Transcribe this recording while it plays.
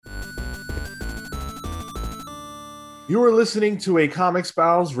You are listening to a Comics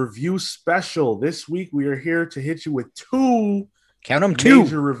Pals review special. This week, we are here to hit you with two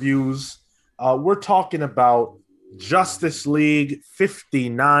major reviews. We're talking about Justice League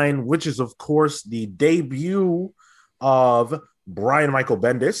 59, which is, of course, the debut of Brian Michael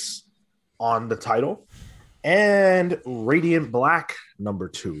Bendis on the title, and Radiant Black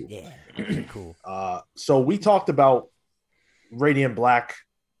 #2. Yeah, cool. So we talked about Radiant Black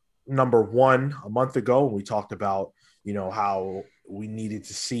 #1 a month ago, and we talked about how we needed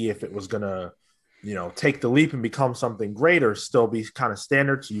to see if it was gonna take the leap and become something great or still be kind of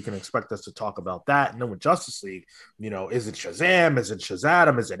standard. So you can expect us to talk about that. And then with Justice League, is it Shazam? Is it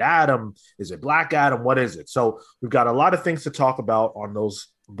Shazadam? Is it Adam? Is it Black Adam? What is it? So we've got a lot of things to talk about on those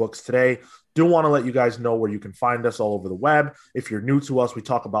books today. Do want to let you guys know where you can find us all over the web. If you're new to us, we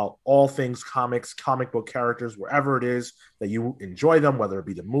talk about all things comics, comic book characters, wherever it is that you enjoy them, whether it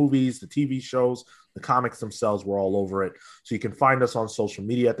be the movies, the TV shows, the comics themselves. We're all over it. So you can find us on social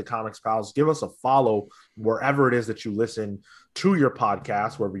media at the Comics Pals. Give us a follow wherever it is that you listen to your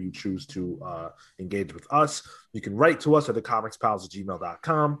podcast, wherever you choose to engage with us. You can write to us at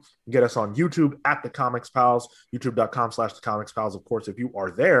thecomicspals@gmail.com. Get us on YouTube at The Comics Pals, youtube.com/The Comics Pals. Of course, if you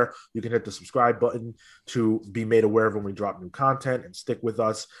are there, you can hit the subscribe button to be made aware of when we drop new content and stick with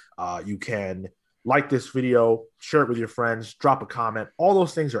us. You can like this video, share it with your friends, drop a comment. All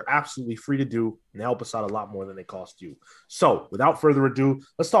those things are absolutely free to do and help us out a lot more than they cost you. So without further ado,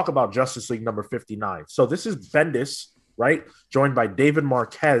 let's talk about Justice League number 59. So this is Bendis, right? Joined by David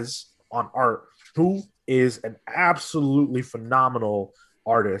Marquez on art, who is an absolutely phenomenal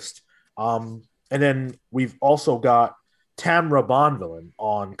artist. And then we've also got Tamra Bonvillain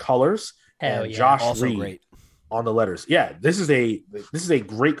on colors and Josh also Reed great on the letters. Yeah, this is a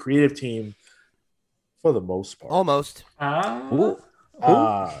great creative team for the most part. Almost. And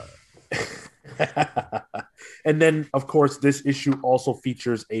then, of course, this issue also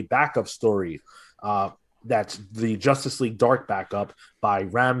features a backup story. That's the Justice League Dark backup by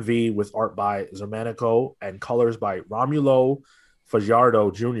Ram V with art by Zermanico and colors by Romulo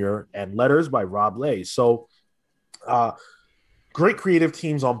Fajardo Jr. and letters by Rob Lay. So great creative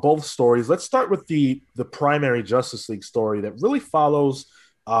teams on both stories. Let's start with the primary Justice League story that really follows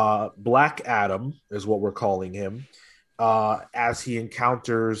Black Adam, is what we're calling him, as he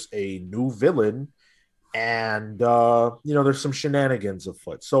encounters a new villain, and there's some shenanigans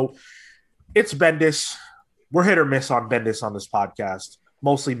afoot. So it's Bendis. We're hit or miss on Bendis on this podcast.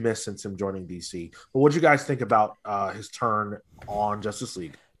 Mostly miss since him joining DC. But what do you guys think about his turn on Justice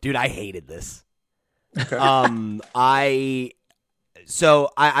League? Dude, I hated this. Okay. I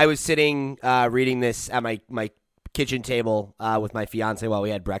was sitting reading this at my kitchen table with my fiance while we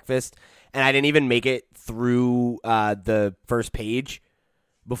had breakfast, and I didn't even make it through the first page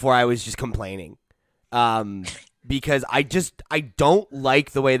before I was just complaining, because I don't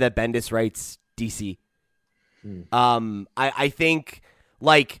like the way that Bendis writes DC. I think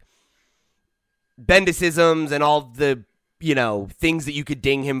like Bendisisms and all the things that you could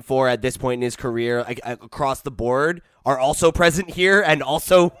ding him for at this point in his career, like, across the board, are also present here and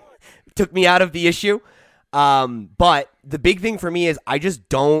also took me out of the issue. But the big thing for me is I just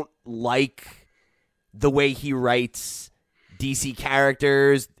don't like the way he writes DC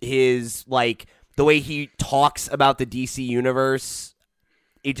characters, the way he talks about the DC universe.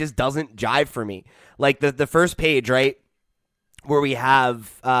 It just doesn't jive for me. Like the first page, right, where we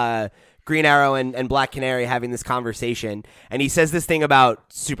have Green Arrow and Black Canary having this conversation, and he says this thing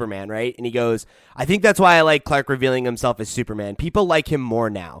about Superman, right? And he goes, "I think that's why I like Clark revealing himself as Superman. People like him more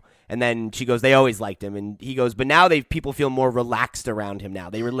now." And then she goes, "They always liked him." And he goes, "But now people feel more relaxed around him now.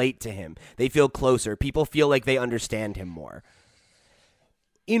 They relate to him. They feel closer. People feel like they understand him more."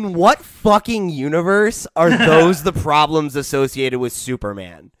 In what fucking universe are those the problems associated with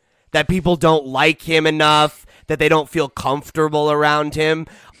Superman? That people don't like him enough, that they don't feel comfortable around him?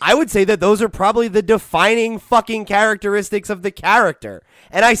 I would say that those are probably the defining fucking characteristics of the character.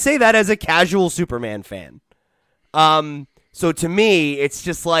 And I say that as a casual Superman fan. So to me, it's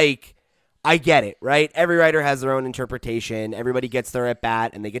just like, I get it, right? Every writer has their own interpretation. Everybody gets their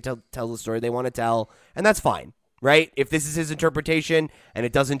at-bat, and they get to tell the story they want to tell, and that's fine, right? If this is his interpretation and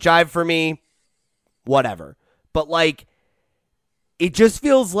it doesn't jive for me, whatever. But, like, it just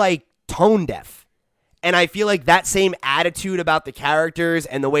feels like tone deaf. And I feel like that same attitude about the characters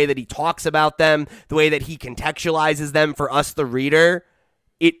and the way that he talks about them, the way that he contextualizes them for us, the reader,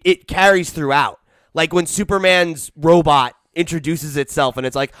 it carries throughout. Like when Superman's robot introduces itself and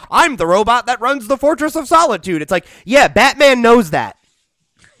it's like, "I'm the robot that runs the Fortress of Solitude." It's like, yeah, Batman knows that.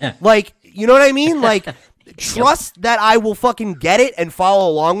 Like, you know what I mean? Like, trust that I will fucking get it and follow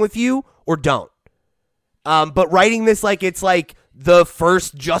along with you, or don't. But writing this like it's like the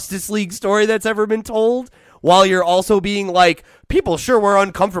first Justice League story that's ever been told, while you're also being like, people sure were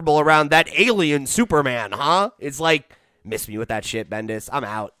uncomfortable around that alien Superman, huh? It's like, miss me with that shit, Bendis. I'm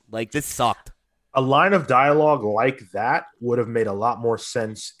out. Like, this sucked. A line of dialogue like that would have made a lot more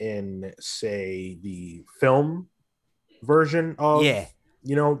sense in, say, the film version of, Yeah.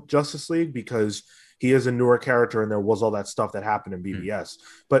 Justice League, because he is a newer character and there was all that stuff that happened in BBS.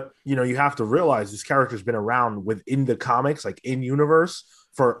 But, you have to realize this character's been around within the comics, like in universe,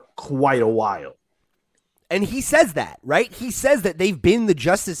 for quite a while. And he says that, right? He says that they've been the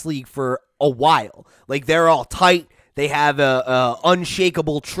Justice League for a while. Like, they're all tight. They have a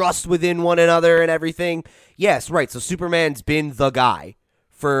unshakable trust within one another and everything. Yes, right. So Superman's been the guy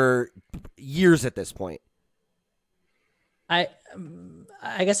for years at this point. I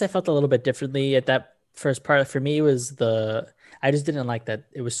guess I felt a little bit differently at that first part. For me, was I just didn't like that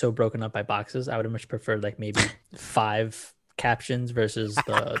it was so broken up by boxes. I would have much preferred like maybe 5 captions versus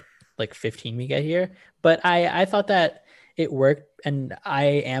the like 15 we get here. But I thought that it worked, and I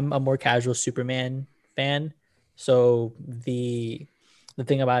am a more casual Superman fan. So the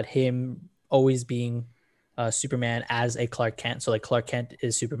thing about him always being Superman as a Clark Kent, so like Clark Kent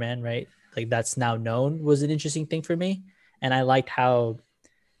is Superman, right? Like that's now known, was an interesting thing for me. And I liked how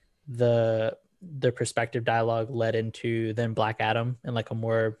the perspective dialogue led into then Black Adam in like a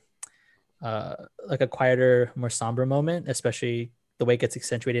more like a quieter, more somber moment, especially the way it gets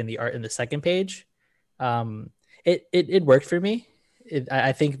accentuated in the art in the second page. It worked for me.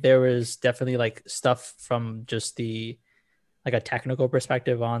 I think there was definitely like stuff from just like a technical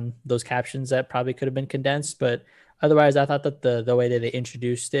perspective on those captions that probably could have been condensed, but otherwise I thought that the way that they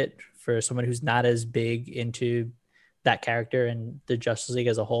introduced it for someone who's not as big into that character and the Justice League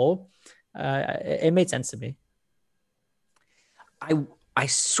as a whole, it made sense to me. I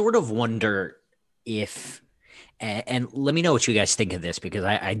sort of wonder if, and let me know what you guys think of this, because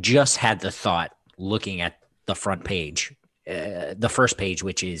I just had the thought looking at the front page, the first page,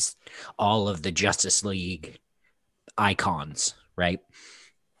 which is all of the Justice League icons, right?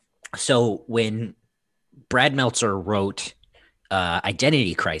 So when Brad Meltzer wrote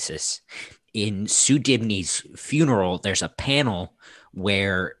Identity Crisis, in Sue Dibney's funeral, there's a panel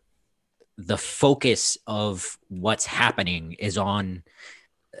where the focus of what's happening is on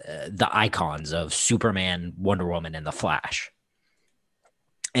the icons of Superman, Wonder Woman, and the Flash.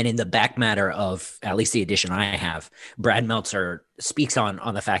 And in the back matter of at least the edition I have, Brad Meltzer speaks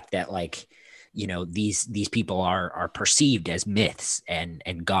on the fact that, like, these people are perceived as myths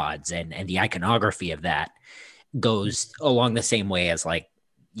and gods, and the iconography of that goes along the same way as, like,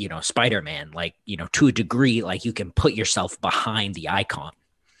 Spider-Man, like, to a degree, like you can put yourself behind the icon.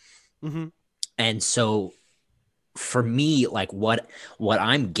 Mm-hmm. And so for me, like what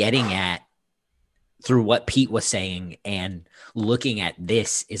I'm getting at through what Pete was saying and looking at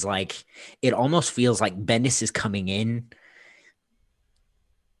this is like, it almost feels like Bendis is coming in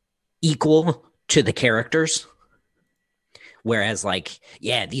equal to the characters. Whereas, like,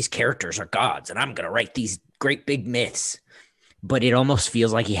 yeah, these characters are gods and I'm going to write these great big myths. But it almost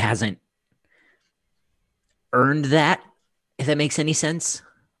feels like he hasn't earned that, if that makes any sense.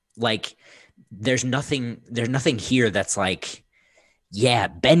 Like, there's nothing here that's like, yeah,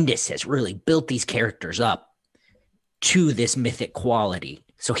 Bendis has really built these characters up to this mythic quality.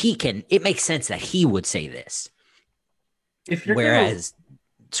 So it makes sense that he would say this.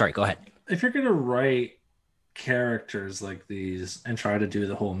 Sorry, go ahead. If you're going to write characters like these and try to do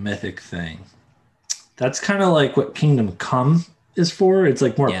the whole mythic thing, that's kind of like what Kingdom Come is for. It's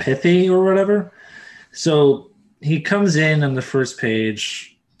like more pithy or whatever. So he comes in on the first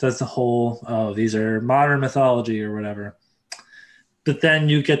page, does the whole, these are modern mythology or whatever. But then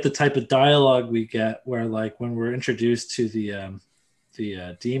you get the type of dialogue we get where, like, when we're introduced to the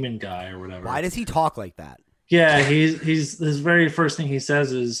demon guy or whatever. Why does he talk like that? Yeah, he's his very first thing he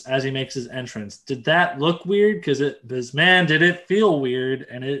says is, as he makes his entrance, did that look weird? Because did it feel weird?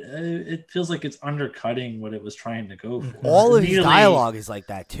 And it feels like it's undercutting what it was trying to go for. All of his dialogue is like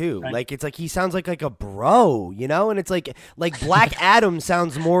that too. Like, it's like he sounds like a bro, and it's like Black Adam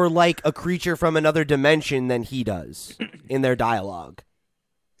sounds more like a creature from another dimension than he does in their dialogue.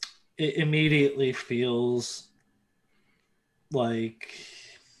 It immediately feels like,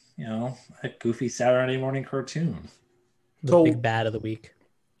 a goofy Saturday morning cartoon. The big bad of the week.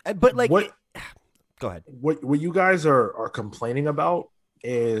 But like, go ahead. What you guys are complaining about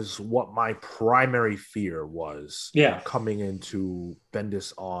is what my primary fear was. Yeah. Coming into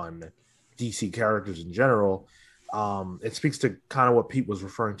Bendis on DC characters in general. It speaks to kind of what Pete was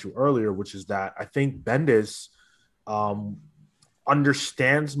referring to earlier, which is that I think Bendis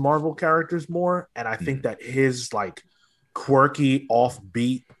understands Marvel characters more, and I think that his like quirky,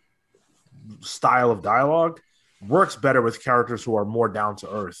 offbeat style of dialogue works better with characters who are more down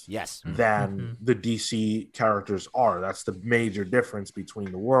to earth Yes. than the DC characters are. That's the major difference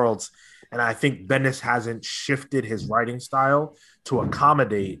between the worlds. And I think Bendis hasn't shifted his writing style to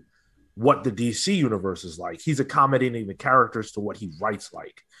accommodate what the DC universe is like. He's accommodating the characters to what he writes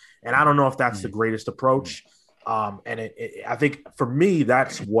like. And I don't know if that's the greatest approach. And I think for me,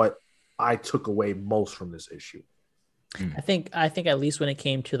 that's what I took away most from this issue. I think at least when it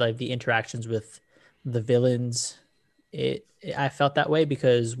came to like the interactions with the villains, I felt that way,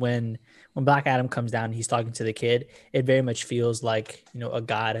 because when Black Adam comes down and he's talking to the kid, it very much feels like, you know, a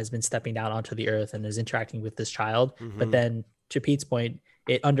god has been stepping down onto the earth and is interacting with this child. But then to Pete's point,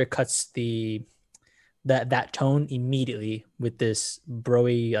 it undercuts that tone immediately with this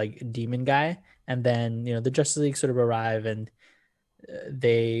broy like demon guy. And then, you know, the Justice League sort of arrive and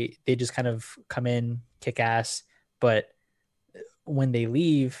they just kind of come in, kick ass. But when they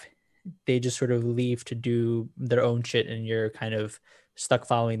leave, they just sort of leave to do their own shit, and you're kind of stuck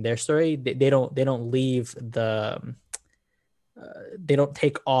following their story. They don't leave they don't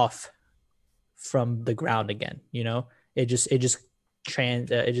take off from the ground again. You know, it just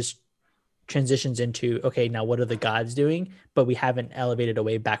transitions into, okay, now what are the gods doing? But we haven't elevated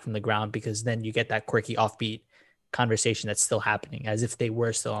away back from the ground, because then you get that quirky offbeat conversation that's still happening as if they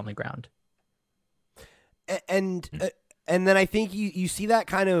were still on the ground. And then I think you see that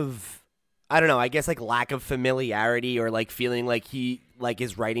kind of, I don't know, I guess like lack of familiarity, or like feeling like he like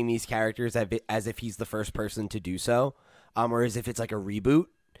is writing these characters as if he's the first person to do so, or as if it's like a reboot.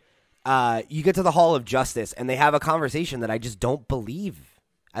 You get to the Hall of Justice and they have a conversation that I just don't believe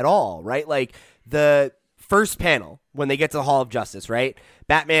at all, right? Like the first panel when they get to the Hall of Justice, right?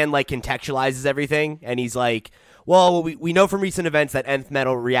 Batman like contextualizes everything and he's like, well, we know from recent events that nth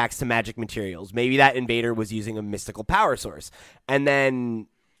metal reacts to magic materials. Maybe that invader was using a mystical power source. And then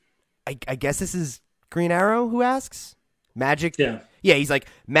I guess this is Green Arrow who asks? Magic? Yeah. Yeah, he's like,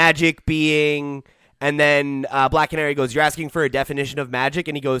 magic being... And then Black Canary goes, you're asking for a definition of magic?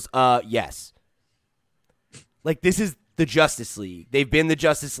 And he goes, yes. Like, this is the Justice League. They've been the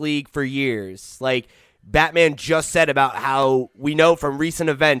Justice League for years. Like, Batman just said about how we know from recent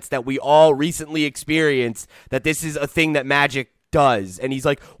events that we all recently experienced that this is a thing that magic does. And he's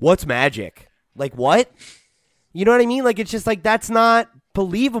like, what's magic? Like, what? You know what I mean? Like, it's just like, that's not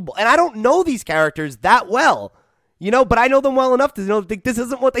believable. And I don't know these characters that well, you know, but I know them well enough to know that this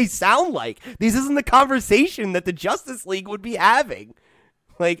isn't what they sound like. This isn't the conversation that the Justice League would be having.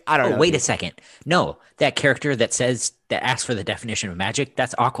 Like, I don't know. Wait a second. No, that character that asks for the definition of magic,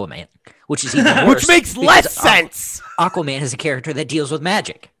 that's Aquaman, which is even worse. Which makes less sense. Aquaman is a character that deals with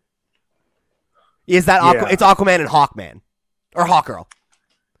magic. Is that It's Aquaman and Hawkman. Or Hawkgirl.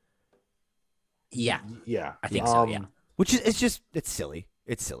 Yeah. Yeah. I think so, yeah. Which is it's silly.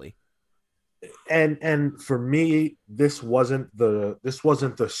 It's silly. And for me, this wasn't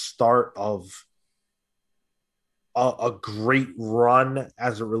the start of a great run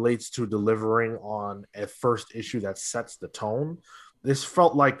as it relates to delivering on a first issue that sets the tone. This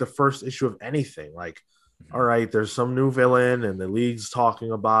felt like the first issue of anything. Like, all right, there's some new villain and the league's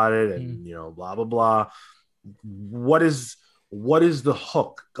talking about it and, you know, blah, blah, blah. What is the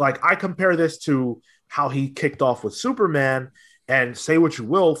hook? Like, I compare this to how he kicked off with Superman, and say what you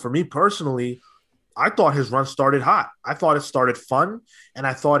will, for me personally, I thought his run started hot. I thought it started fun, and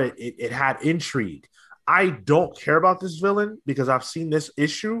I thought it had intrigue. I don't care about this villain because I've seen this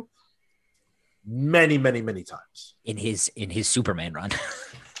issue many, many, many times. In his Superman run.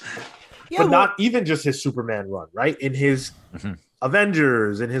 But not even just his Superman run, right? In his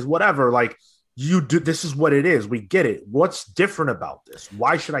Avengers, in his whatever, like, this is what it is. We get it. What's different about this?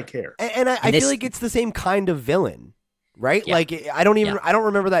 Why should I care? And I feel like it's the same kind of villain. Right? Yeah. Like, I don't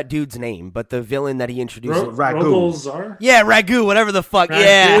remember that dude's name, but the villain that he introduced. Ragu. Yeah, Ragu, whatever the fuck. Ragu.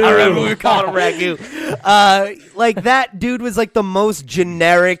 Yeah, I remember we were calling him Ragu. Like, that dude was like the most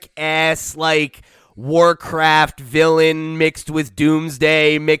generic ass, like, Warcraft villain mixed with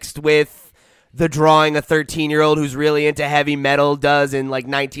Doomsday, mixed with the drawing a 13-year-old who's really into heavy metal does in like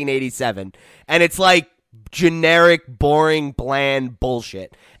 1987. And it's like generic, boring, bland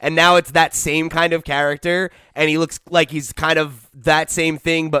bullshit. And now it's that same kind of character, and he looks like he's kind of that same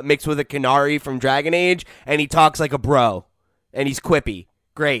thing, but mixed with a Canary from Dragon Age, and he talks like a bro, and he's quippy.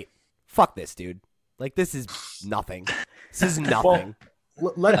 Great. Fuck this, dude. Like, this is nothing. This is nothing.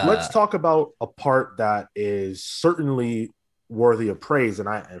 Well, let's talk about a part that is certainly worthy of praise, and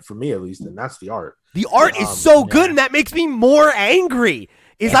for me at least, and that's the art. The art is so good, and that makes me more angry.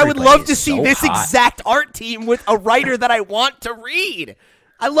 I would love to see this exact art team with a writer that I want to read.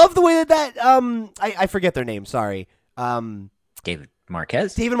 I love the way that I forget their name. Sorry, David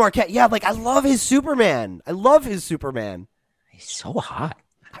Marquez. David Marquez. Yeah, like I love his Superman. I love his Superman. He's so hot.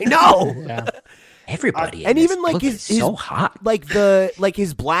 I know. Yeah. Everybody, and even like his so hot, like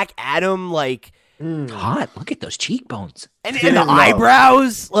his Black Adam, like hot. Look at those cheekbones, and the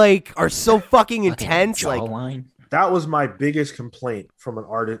eyebrows, like are so fucking intense. Jawline. That was my biggest complaint from an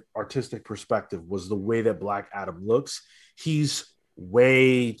artistic perspective, was the way that Black Adam looks. He's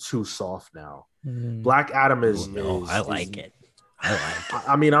way too soft now. Black Adam is. I like it.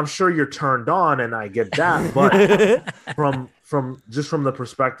 I mean, I'm sure you're turned on, and I get that, but from the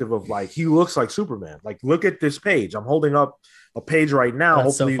perspective of like, he looks like Superman. Like, look at this page. I'm holding up a page right now.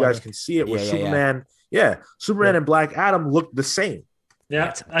 That's hopefully, so you guys can see it. Where Superman, Superman and Black Adam look the same.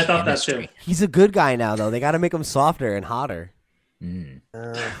 Yeah, I thought that too. He's a good guy now, though. They got to make him softer and hotter. He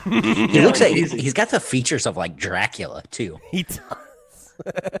looks like he's got the features of like Dracula too. He does.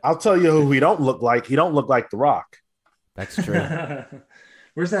 I'll tell you who he don't look like. He don't look like The Rock. That's true.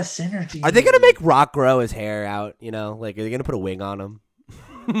 Where's that synergy? Are they gonna make Rock grow his hair out? You know, like are they gonna put a wig on him?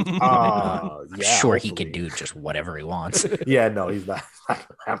 I'm sure he can do just whatever he wants. Yeah, no, he's not gonna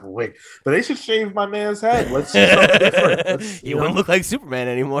have a wig. But they should shave my man's head. Let's see something different. He wouldn't look like Superman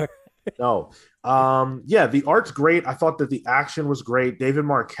anymore. No. The art's great. I thought that the action was great. David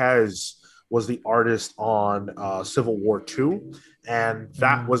Marquez was the artist on Civil War II, and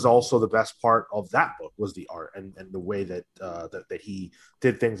that was also the best part of that book, was the art and the way that that he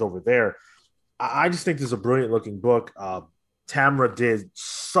did things over there. I just think this is a brilliant looking book. Tamra did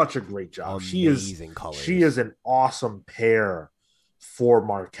such a great job. Amazing colors. She is an awesome pair for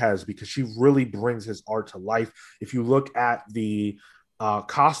Marquez, because she really brings his art to life. If you look at the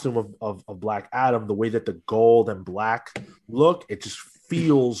costume of Black Adam, the way that the gold and black look, it just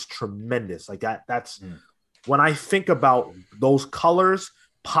feels tremendous. Like that's when I think about those colors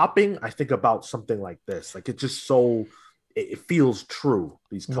popping, I think about something like this. Like it's just so it feels true.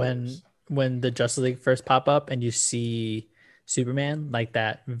 These colors. When the Justice League first pop up and you see Superman, like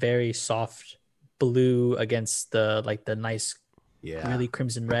that very soft blue against the nice, really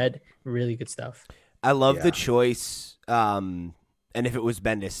crimson red, really good stuff. I love the choice. And if it was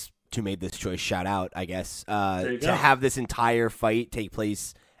Bendis who made this choice, shout out, I guess, to have this entire fight take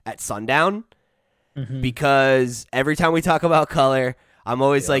place at sundown, because every time we talk about color, I'm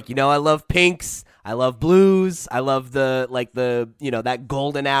always like, I love pinks, I love blues, I love the that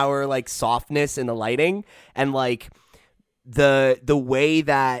golden hour like softness in the lighting, and like the way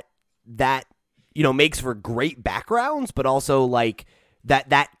that makes for great backgrounds, but also like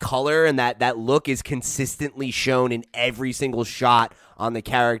that color and that look is consistently shown in every single shot on the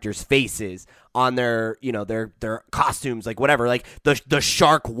characters' faces, on their their costumes, like whatever, like the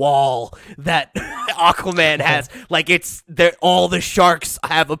shark wall that Aquaman has, like it's there, all the sharks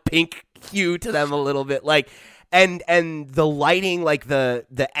have a pink hue to them a little bit, like and the lighting, like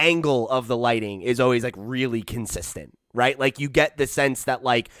the angle of the lighting is always like really consistent, right? Like you get the sense that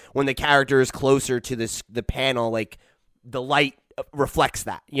like when the character is closer to the panel, like the light reflects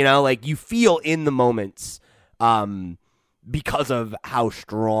that, like you feel in the moments because of how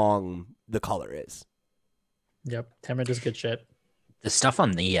strong the color is. Yep, Tamara does good shit. The stuff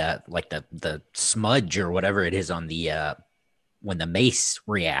on the like the smudge or whatever it is on the when the mace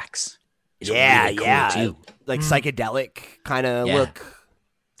reacts is really cool too. Like psychedelic kind of look,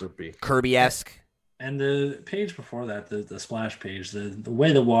 Kirby-esque. And the page before that, the splash page, the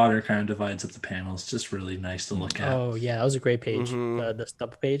way the water kind of divides up the panels, just really nice to look at. Oh yeah, that was a great page. The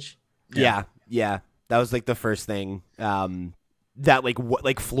stub page. Yeah, that was like the first thing that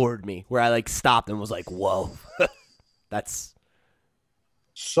like floored me, where I like stopped and was like, "Whoa, that's."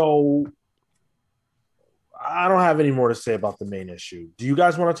 So I don't have any more to say about the main issue. Do you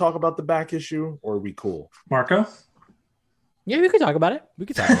guys want to talk about the back issue, or are we cool? Marco? Yeah, we could talk about it. We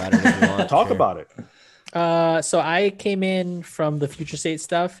could talk about it if you want. Talk about it. So I came in from the Future State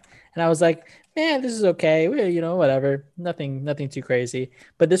stuff, and I was like, man, this is okay. Whatever. Nothing too crazy.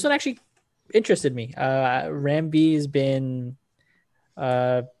 But this one actually interested me. Ramby's been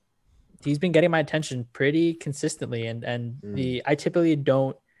he's been getting my attention pretty consistently, and I typically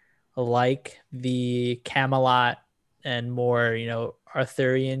don't like the Camelot and more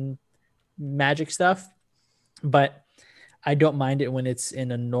Arthurian magic stuff, but I don't mind it when it's in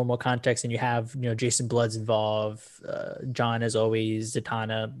a normal context and you have Jason Blood's involved, John as always,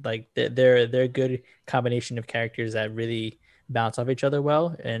 Zatanna, like they're a good combination of characters that really bounce off each other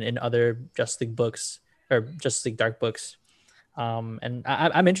well. And in other Justice League books or Justice League Dark books, And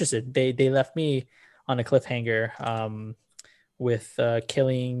I'm interested. They left me on a cliffhanger with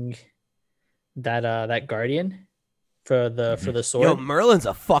killing that guardian for the sword. Yo, Merlin's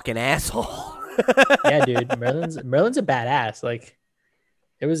a fucking asshole. Yeah, dude, Merlin's a badass. Like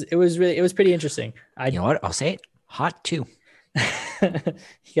it was pretty interesting. You know what? I'll say it. Hot too.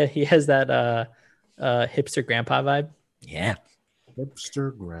 He has that hipster grandpa vibe. Yeah.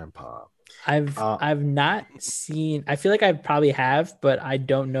 Hipster grandpa. I've not seen. I feel like I probably have, but I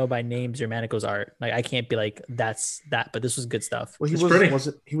don't know by names or Manaco's art. Like I can't be like that's that. But this was good stuff. Well,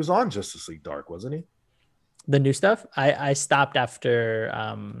 he was on Justice League Dark, wasn't he? The new stuff. I stopped after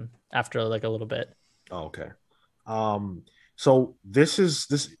like a little bit. Oh, okay. So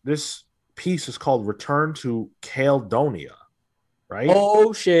this piece is called "Return to Caledonia," right?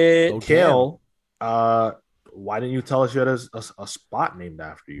 Oh shit, Kale. Why didn't you tell us you had a spot named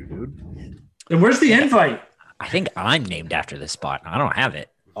after you, dude? And where's the invite? I think I'm named after this spot. I don't have it.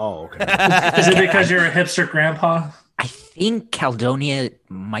 Oh, okay. Is it because you're a hipster grandpa? I think Caledonia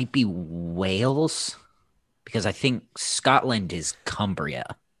might be Wales because I think Scotland is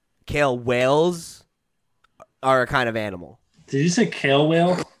Cumbria. Kale, whales are a kind of animal. Did you say kale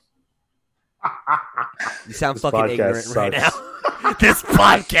whale? You sound This fucking podcast ignorant right now. sucks. This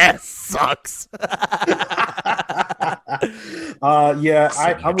podcast sucks.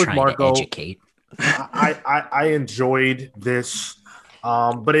 I'm with Trying Marco. To educate. I enjoyed this,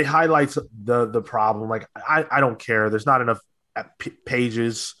 but it highlights the problem. Like I don't care. There's not enough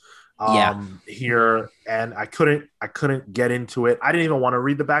pages here, and I couldn't get into it. I didn't even want to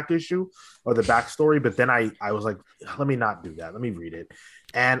read the back issue or the backstory, but then I was like, let me not do that. Let me read it,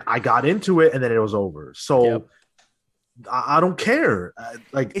 and I got into it, and then it was over. So. Yep. I don't care.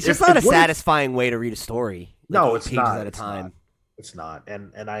 Like It's just not a satisfying way to read a story. Like, No, it's pages not. at a time. It's not.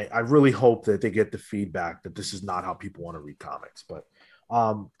 And I really hope that they get the feedback that this is not how people want to read comics. But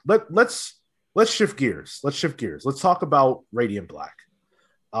let's shift gears. Let's talk about Radiant Black.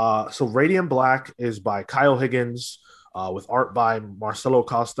 So Radiant Black is by Kyle Higgins with art by Marcelo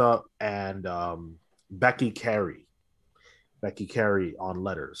Costa and Becky Carey on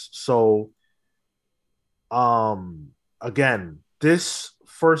letters. So again, this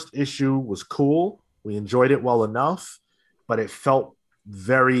first issue was cool. We enjoyed it well enough, but it felt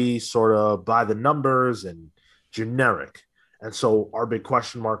very sort of by the numbers and generic. And so our big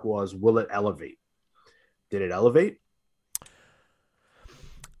question mark was, will it elevate? Did it elevate?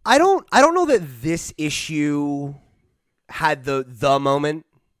 I don't know that this issue had the moment,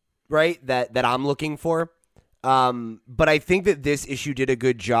 right, that I'm looking for. But I think that this issue did a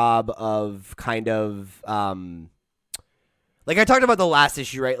good job of kind of like I talked about the last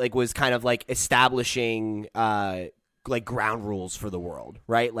issue, right? Like was kind of like establishing like ground rules for the world,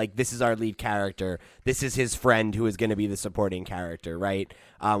 right? Like this is our lead character. This is his friend who is going to be the supporting character, right?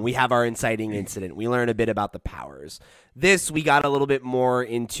 We have our inciting incident. We learn a bit about the powers. This, we got a little bit more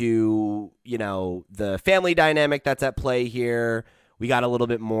into, you know, the family dynamic that's at play here. We got a little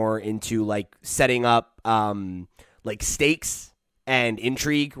bit more into like setting up like stakes and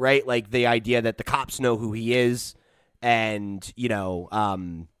intrigue, right? Like the idea that the cops know who he is and, you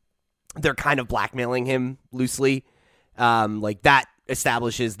know, they're kind of blackmailing him loosely. Like that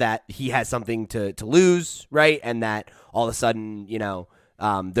establishes that he has something to lose, right? And that all of a sudden, you know,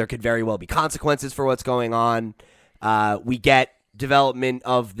 there could very well be consequences for what's going on. We get development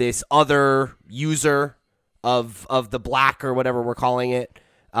of this other user of the black or whatever we're calling it,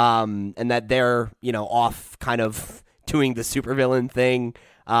 and that they're, you know, off kind of doing the supervillain thing,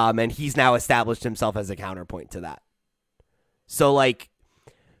 and he's now established himself as a counterpoint to that. So, like,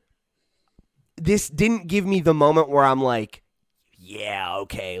 this didn't give me the moment where I'm like, yeah,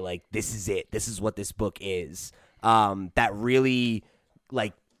 okay, like, this is it. This is what this book is. That really,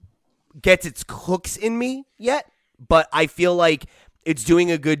 like, gets its hooks in me yet, but I feel like it's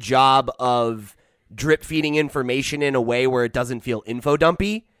doing a good job of drip feeding information in a way where it doesn't feel info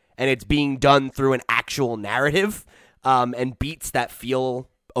dumpy, and it's being done through an actual narrative, and beats that feel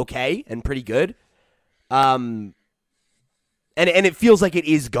okay and pretty good. And it feels like it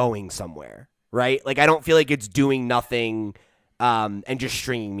is going somewhere, right? Like I don't feel like it's doing nothing and just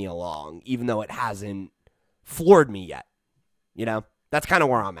stringing me along, even though it hasn't floored me yet. You know, that's kind of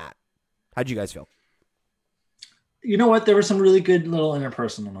where I'm at. How'd you guys feel? You know what? There were some really good little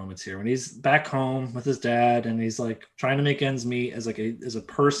interpersonal moments here when he's back home with his dad and he's like trying to make ends meet as a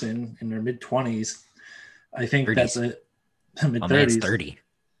person in their mid-20s. I think 30s. That's a mid-30s. 30.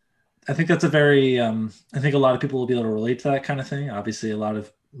 I think that's a very I think a lot of people will be able to relate to that kind of thing. Obviously, a lot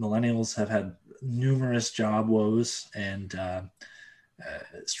of millennials have had numerous job woes and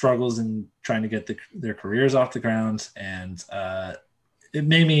struggles in trying to get their careers off the ground, and it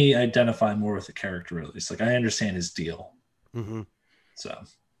made me identify more with the character. At least, like I understand his deal. Mm-hmm.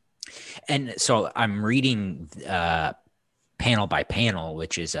 So I'm reading Panel by Panel,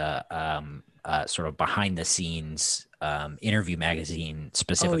 which is a sort of behind the scenes interview magazine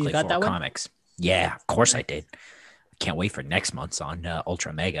specifically for comics. Yeah, of course I did. Can't wait for next month's on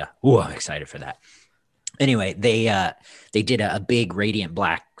Ultra Mega. Ooh, I'm excited for that. Anyway, they did a big Radiant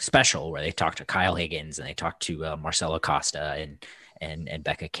Black special where they talked to Kyle Higgins and they talked to Marcelo Costa and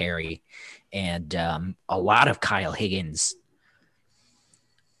Becca Carey, and a lot of Kyle Higgins'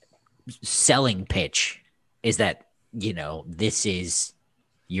 selling pitch is that, you know, this is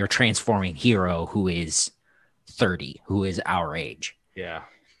your transforming hero who is 30, who is our age. Yeah.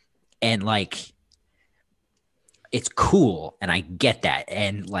 And like, it's cool. And I get that.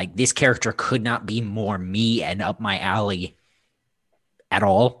 And like, this character could not be more me and up my alley at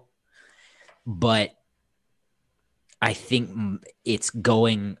all. But I think it's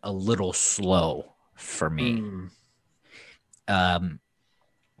going a little slow for me. And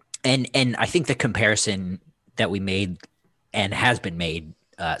I think the comparison that we made and has been made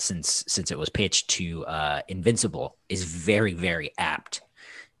since it was pitched to Invincible is very, very apt,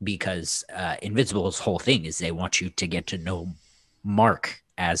 because Invincible's whole thing is they want you to get to know Mark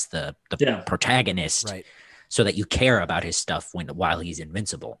as the protagonist, right, so that you care about his stuff while he's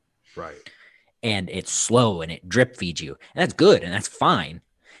invincible. Right. And it's slow and it drip feeds you. And that's good and that's fine.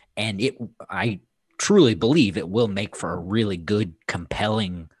 And I truly believe it will make for a really good,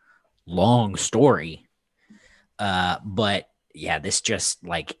 compelling, long story. But yeah, this just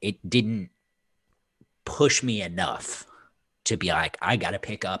like, it didn't push me enough to be like, I got to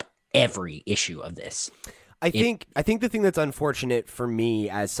pick up every issue of this. I think the thing that's unfortunate for me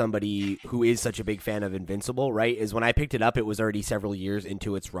as somebody who is such a big fan of Invincible, right, is when I picked it up, it was already several years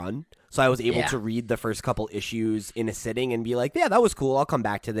into its run. So I was able to read the first couple issues in a sitting and be like, yeah, that was cool. I'll come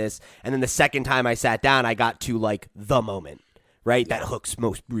back to this. And then the second time I sat down, I got to like the moment, right, that hooks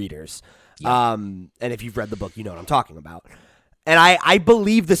most readers. Yeah. And if you've read the book, you know what I'm talking about. And I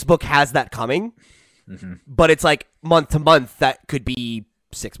believe this book has that coming, but it's like month to month. That could be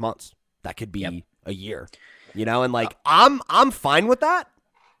 6 months. That could be a year, you know? And like, I'm fine with that,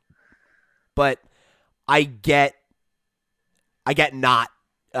 but I get not,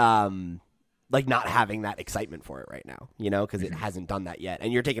 like not having that excitement for it right now, you know, because it hasn't done that yet.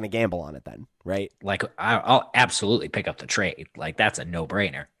 And you're taking a gamble on it then, right? Like I'll absolutely pick up the trade. Like that's a no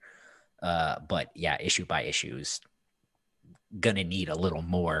brainer. But yeah, issue by issue is gonna need a little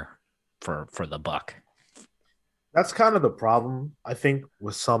more for the buck. That's kind of the problem, I think,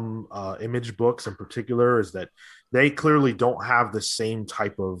 with some Image books in particular, is that they clearly don't have the same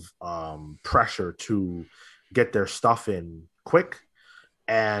type of pressure to get their stuff in quick.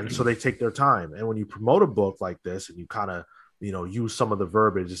 And so they take their time. And when you promote a book like this and you kind of, you know, use some of the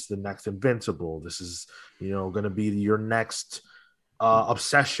verbiage, it's the next Invincible, this is, you know, going to be your next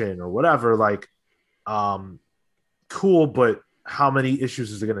obsession or whatever, like, cool, but how many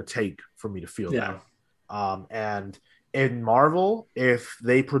issues is it going to take for me to feel that? And in Marvel, if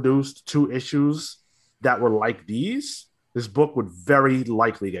they produced 2 issues that were like these, this book would very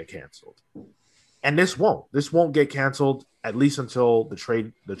likely get canceled. And this won't get canceled, at least until the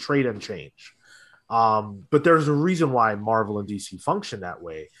trade and change. But there's a reason why Marvel and DC function that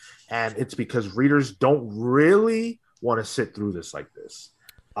way. And it's because readers don't really want to sit through this like this.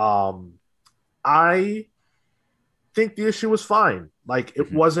 I think the issue was fine. Like,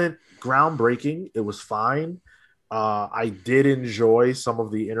 it wasn't groundbreaking. It was fine. I did enjoy some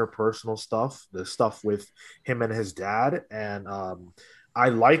of the interpersonal stuff, the stuff with him and his dad. And I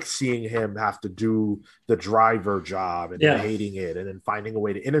like seeing him have to do the driver job and hating it, and then finding a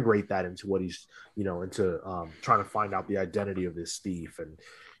way to integrate that into what he's, you know, into trying to find out the identity of this thief. And,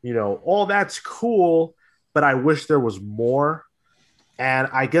 you know, all that's cool, but I wish there was more. And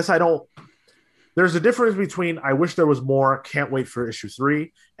I guess there's a difference between I wish there was more, can't wait for issue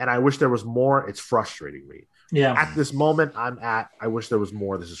 3, and I wish there was more, it's frustrating me. Yeah. At this moment, I wish there was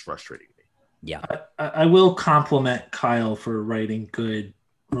more, this is frustrating me. Yeah. I will compliment Kyle for writing good,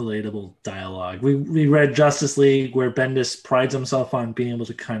 relatable dialogue. We read Justice League, where Bendis prides himself on being able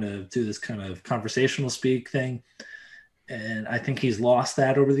to kind of do this kind of conversational speak thing. And I think he's lost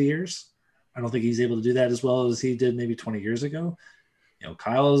that over the years. I don't think he's able to do that as well as he did maybe 20 years ago. You know,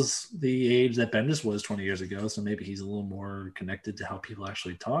 Kyle's the age that Bendis was 20 years ago, so maybe he's a little more connected to how people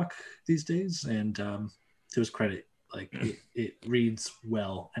actually talk these days. And to his credit, like it reads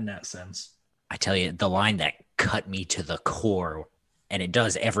well in that sense. I tell you, the line that cut me to the core, and it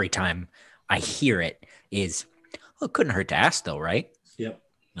does every time I hear it, is, well, it couldn't hurt to ask though, right? Yep.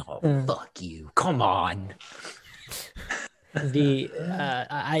 Oh, fuck you. Come on.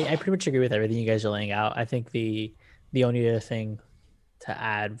 I pretty much agree with everything you guys are laying out. I think the only other thing to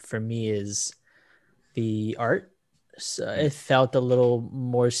add for me is the art. So it felt a little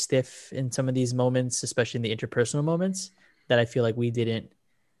more stiff in some of these moments, especially in the interpersonal moments, that I feel like we didn't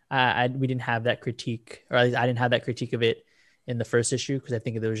have that critique, or at least I didn't have that critique of it in the first issue, because I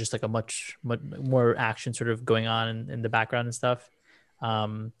think there was just like a much more action sort of going on in the background and stuff.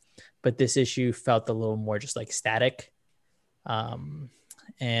 But this issue felt a little more just like static. And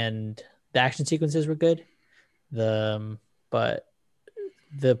the action sequences were good. But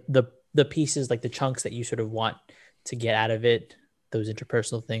the pieces, like the chunks that you sort of want to get out of it, those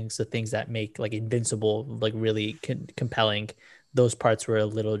interpersonal things, the things that make like Invincible like really compelling, those parts were a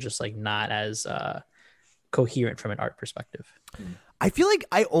little just like not as coherent from an art perspective. I feel like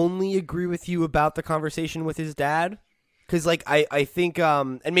I only agree with you about the conversation with his dad, because like I think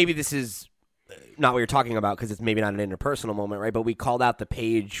and maybe this is not what you're talking about because it's maybe not an interpersonal moment, right? But we called out the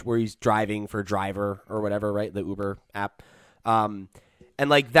page where he's driving for Driver or whatever, right? The Uber app. And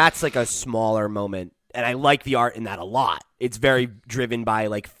like that's like a smaller moment, and I like the art in that a lot. It's very driven by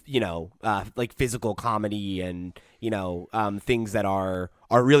like like physical comedy and things that are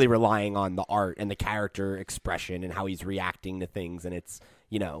really relying on the art and the character expression and how he's reacting to things, and it's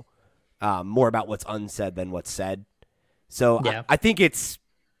more about what's unsaid than what's said. So yeah. I think it's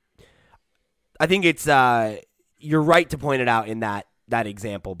you're right to point it out in that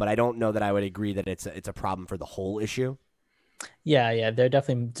example, but I don't know that I would agree that it's a problem for the whole issue. Yeah, there are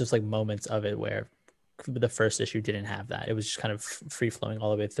definitely just like moments of it where the first issue didn't have that. It was just kind of free flowing all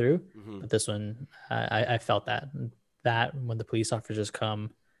the way through. Mm-hmm. But this one, I felt that when the police officers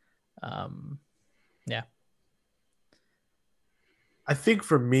come, yeah. I think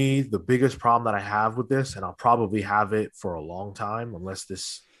for me, the biggest problem that I have with this, and I'll probably have it for a long time, unless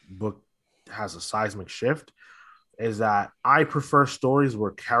this book has a seismic shift, is that I prefer stories where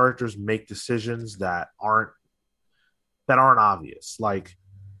characters make decisions that aren't obvious. Like,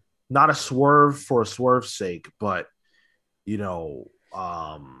 not a swerve for a swerve's sake, but when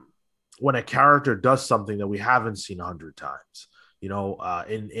a character does something that we haven't seen 100 times,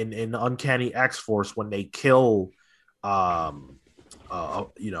 in Uncanny X-Force, when they kill the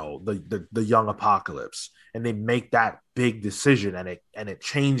young Apocalypse, and they make that big decision, and it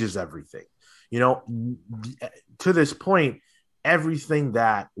changes everything. To this point, everything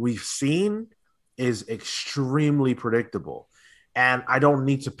that we've seen is extremely predictable, and I don't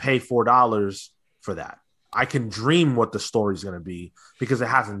need to pay $4 for that. I can dream what the story's going to be because it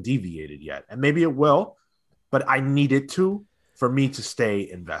hasn't deviated yet, and maybe it will, but I need it to for me to stay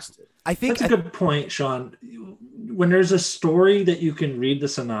invested. I think that's a good point, Sean. When there's a story that you can read the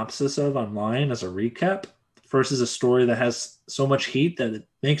synopsis of online as a recap versus a story that has so much heat that it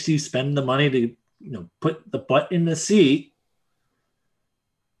makes you spend the money to put the butt in the seat,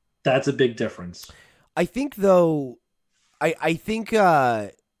 that's a big difference. I think, though, I think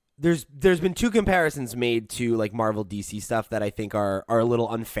there's been two comparisons made to like Marvel DC stuff that I think are a little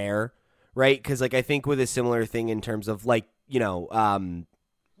unfair, right? Because like I think with a similar thing in terms of like Sean,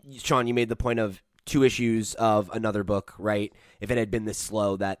 you made the point of 2 issues of another book, right? If it had been this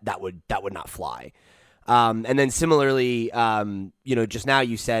slow, that would not fly. And then similarly, just now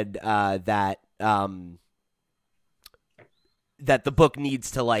you said that the book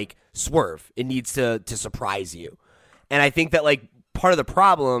needs to like swerve. It needs to surprise you. And I think that like part of the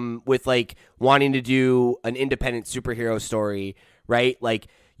problem with like wanting to do an independent superhero story, right? Like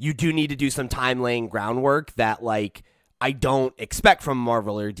you do need to do some time laying groundwork that like I don't expect from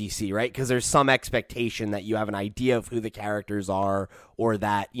Marvel or DC, right? Because there's some expectation that you have an idea of who the characters are, or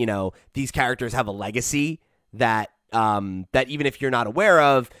that, these characters have a legacy that that even if you're not aware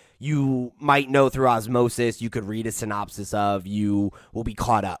of, you might know through osmosis, you could read a synopsis of, you will be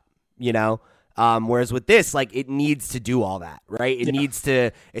caught up, whereas with this, like it needs to do all that, right? It needs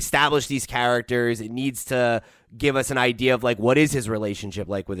to establish these characters. It needs to give us an idea of like, what is his relationship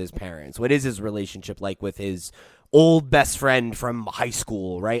like with his parents? What is his relationship like with his old best friend from high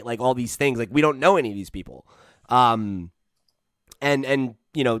school, right? Like all these things, like we don't know any of these people. Phil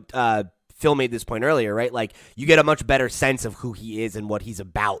made this point earlier, right? Like you get a much better sense of who he is and what he's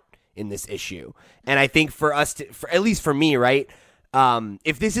about in this issue. And I think for us at least for me, right?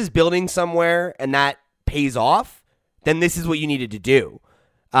 If this is building somewhere and that pays off, then this is what you needed to do.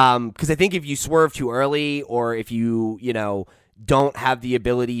 Because I think if you swerve too early, or if you don't have the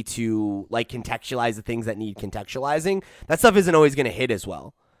ability to like contextualize the things that need contextualizing, that stuff isn't always going to hit as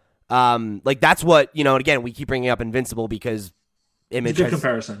well. Like that's what, and again, we keep bringing up Invincible because Image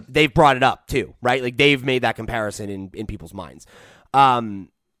comparison. They've brought it up too, right? Like they've made that comparison in people's minds.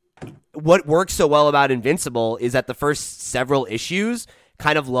 What works so well about Invincible is that the first several issues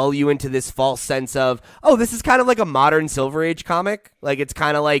kind of lull you into this false sense of, oh, this is kind of like a modern Silver Age comic. Like, it's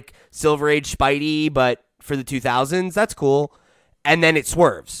kind of like Silver Age Spidey, but for the 2000s. That's cool. And then it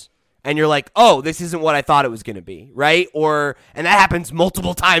swerves. And you're like, oh, this isn't what I thought it was going to be, right? And that happens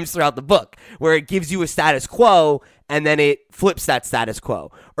multiple times throughout the book, where it gives you a status quo, and then it flips that status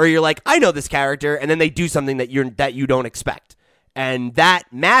quo. Or you're like, I know this character, and then they do something that you don't expect. And that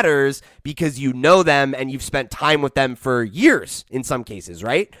matters because you know them and you've spent time with them for years in some cases,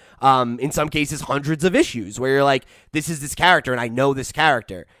 right? In some cases, hundreds of issues where you're like, this is this character and I know this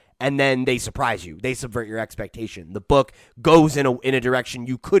character. And then they surprise you. They subvert your expectation. The book goes in a direction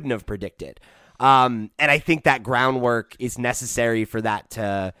you couldn't have predicted. And I think that groundwork is necessary for that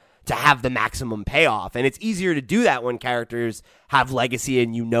to have the maximum payoff. And it's easier to do that when characters have legacy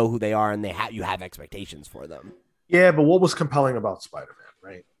and you know who they are and you have expectations for them. Yeah, but what was compelling about Spider-Man,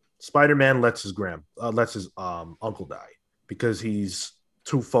 right? Spider-Man lets his uncle die because he's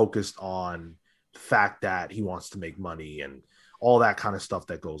too focused on the fact that he wants to make money and all that kind of stuff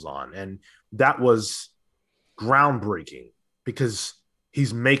that goes on. And that was groundbreaking because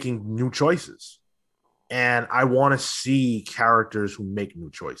he's making new choices. And I want to see characters who make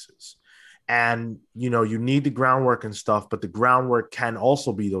new choices. And, you need the groundwork and stuff, but the groundwork can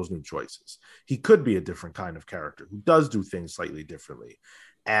also be those new choices. He could be a different kind of character who does do things slightly differently.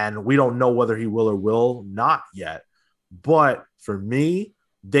 And we don't know whether he will or will not yet. But for me,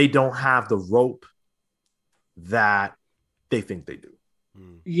 they don't have the rope that they think they do.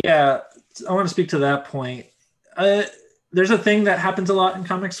 Yeah, I want to speak to that point. There's a thing that happens a lot in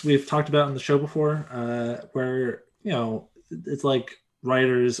comics we've talked about on the show before, where, it's like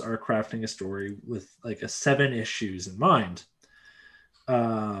writers are crafting a story with like 7 issues in mind.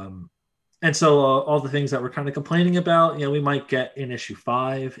 And so all the things that we're kind of complaining about, we might get in issue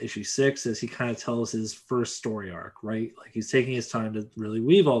 5, issue 6, as he kind of tells his first story arc, right? Like he's taking his time to really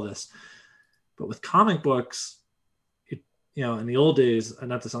weave all this. But with comic books, in the old days, and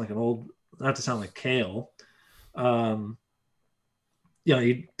not to sound like Kale,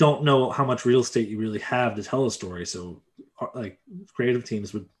 you don't know how much real estate you really have to tell a story. So like creative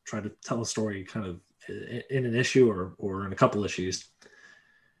teams would try to tell a story kind of in an issue or in a couple issues.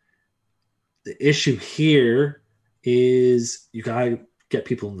 The issue here is you got to get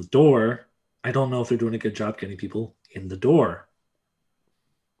people in the door. I don't know if they're doing a good job getting people in the door.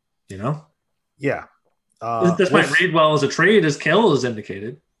 Yeah. This might read well as a trade, as Kale has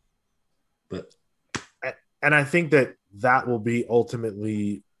indicated. And I think that will be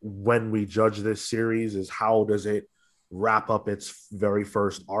ultimately when we judge this series is how does it wrap up its very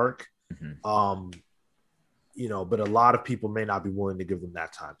first arc. Mm-hmm. But a lot of people may not be willing to give them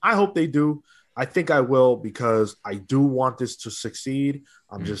that time. I hope they do. I think I will because I do want this to succeed.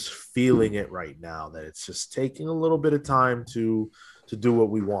 I'm just feeling it right now that it's just taking a little bit of time to do what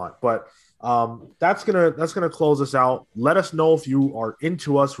we want. But that's gonna close us out. Let us know if you are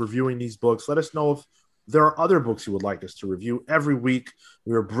into us reviewing these books. Let us know if there are other books you would like us to review. Every week,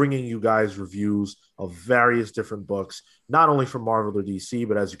 we are bringing you guys reviews of various different books, not only from Marvel or DC,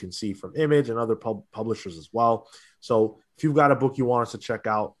 but as you can see from Image and other publishers as well. So if you've got a book you want us to check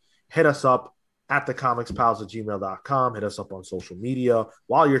out, hit us up at thecomicspals@gmail.com. Hit us up on social media.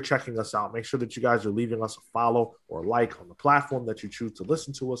 While you're checking us out, make sure that you guys are leaving us a follow or like on the platform that you choose to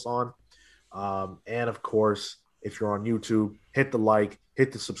listen to us on. And of course, if you're on YouTube, hit the like,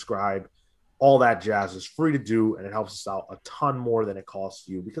 hit the subscribe. All that jazz is free to do, and it helps us out a ton more than it costs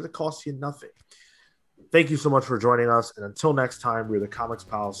you because it costs you nothing. Thank you so much for joining us, and until next time, we're the Comics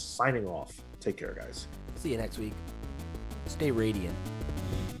Pals signing off. Take care, guys. See you next week. Stay radiant.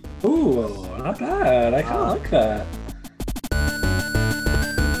 Ooh, not bad. I kind of like that.